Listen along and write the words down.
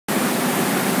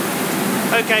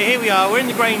Okay, here we are. We're in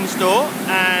the Grainstore,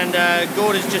 and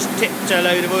Gordon's just tipped a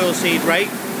load of oilseed rape,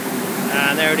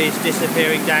 and there it is,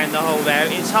 disappearing down the hole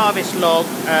there. It's harvest log,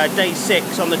 day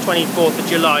 6 on the 24th of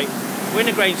July. We're in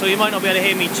the Grainstore. You might not be able to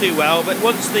hear me too well, but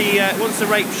once the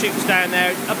rape shoots down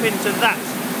there, up into that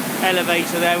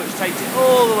elevator there, which takes it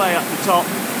all the way up the top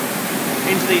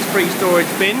into these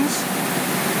pre-storage bins.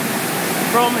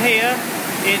 From here,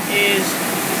 it is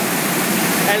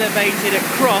elevated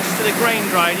across to the grain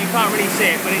dryer. You can't really see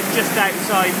it, but it's just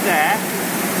outside there.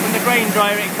 From the grain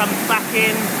dryer, it comes back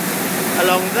in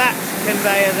along that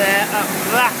conveyor there, up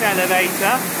that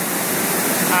elevator,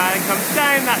 and it comes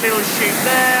down that little chute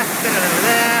there,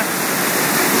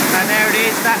 and there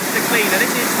it is. That's the cleaner.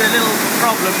 This is the little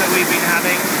problem that we've been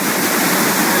having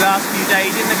the last few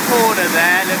days. In the corner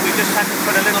there, that we just had to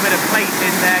put a little bit of plate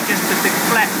in there just to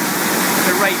deflect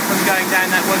the rape from going down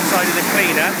that one side of the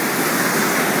cleaner.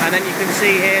 And then you can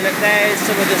see here, look, there's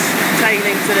some of the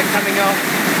tailings that are coming off.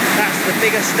 That's the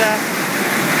bigger stuff.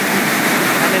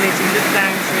 And then if you look down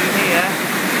through here,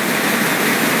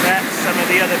 that's some of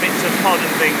the other bits of pod and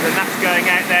things, and that's going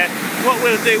out there. What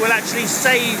we'll do, we'll actually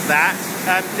save that.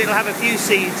 It'll have a few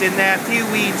seeds in there, a few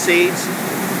weed seeds.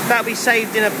 That'll be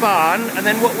saved in a barn, and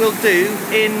then what we'll do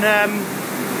in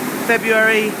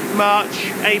February, March,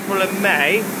 April and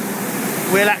May,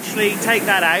 we'll actually take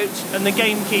that out, and the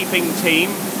gamekeeping team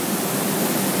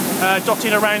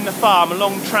dotted around the farm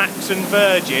along tracks and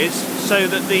verges so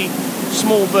that the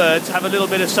small birds have a little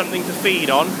bit of something to feed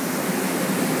on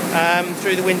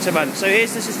through the winter months. So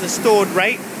this is the stored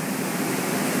rape.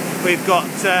 We've got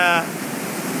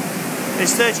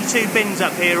there's 32 bins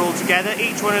up here altogether.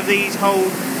 Each one of these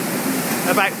hold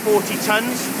about 40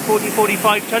 tons,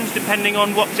 45 tons, depending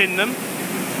on what's in them.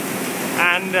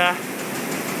 And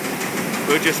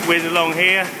we'll just whiz along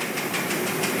here,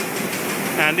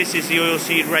 and this is the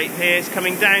oilseed rape here. It's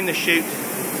coming down the chute,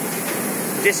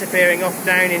 disappearing off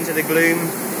down into the gloom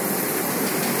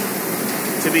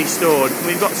to be stored.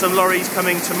 We've got some lorries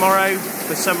coming tomorrow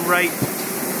for some rape.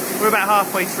 We're about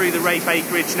halfway through the rape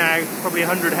acreage now, probably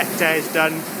 100 hectares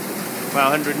done, well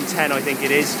 110 I think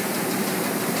it is,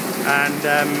 and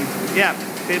yeah,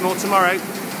 a bit more tomorrow.